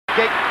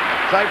Kick.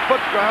 So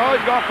Footscray, oh,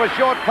 he's gone for a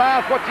short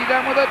pass. What's he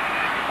done with it?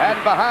 And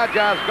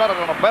Buhagiar's got it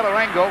on a better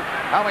angle,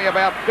 only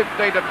about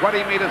 15 to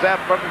 20 metres out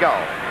from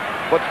goal.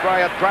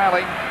 Footscray are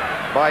trailing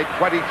by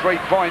 23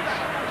 points.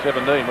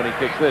 17 when he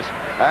kicks this.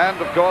 And,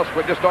 of course,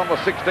 we're just on the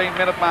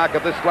 16-minute mark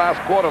of this last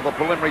quarter of the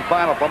preliminary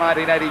final for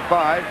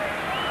 1985.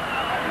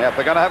 Now, if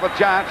they're going to have a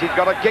chance, he's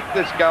got to kick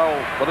this goal,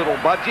 the little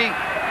budgie.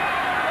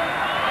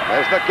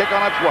 There's the kick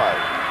on its way.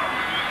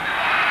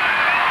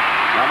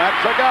 And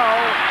that's a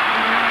goal.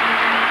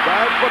 So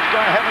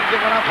Footscray haven't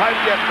given up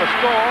hope yet. The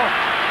score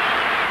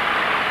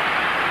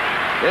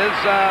is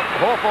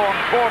Hawthorn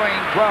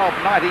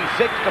 14-12,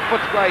 96 to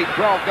Footscray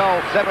 12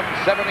 goals,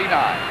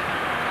 779.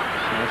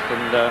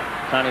 And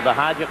Tony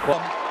Buhagiar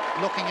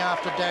looking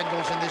after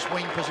Dangles in this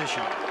wing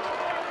position.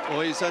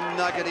 Well, he's a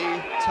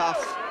nuggety,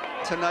 tough,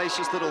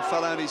 tenacious little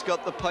fellow, and he's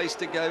got the pace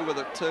to go with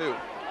it too.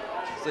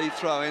 The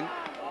throw in.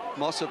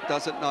 Mossop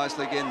does it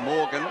nicely again.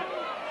 Morgan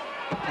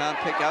can't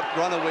pick up.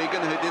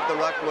 Groenewegen, who did the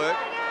ruck work,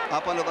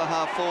 up onto the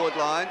half-forward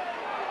line.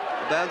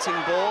 Bouncing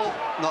ball,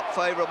 not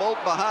favourable.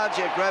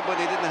 Buhagiar grabbed when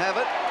he didn't have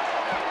it.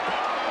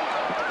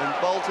 And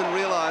Bolton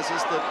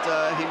realises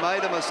that he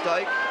made a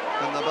mistake,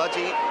 and the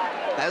budgie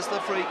has the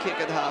free kick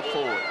at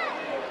half-forward.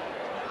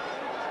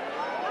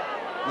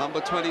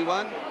 Number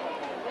 21,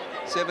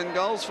 7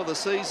 goals for the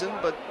season,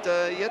 but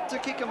yet to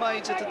kick a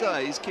major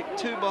today. He's kicked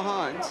 2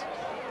 behinds.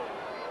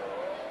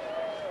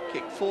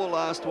 Kicked 4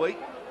 last week.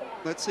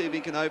 Let's see if he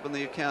can open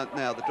the account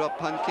now. The drop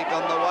punt kick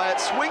on the way.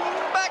 It's swing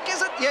back,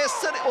 is it? Yes,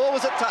 or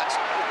was it touched?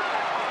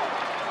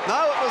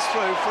 No, it was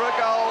through for a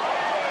goal.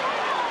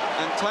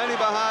 And Tony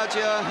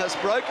Buhagiar has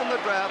broken the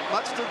drought,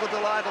 much to the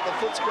delight of the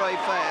Footscray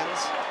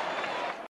fans.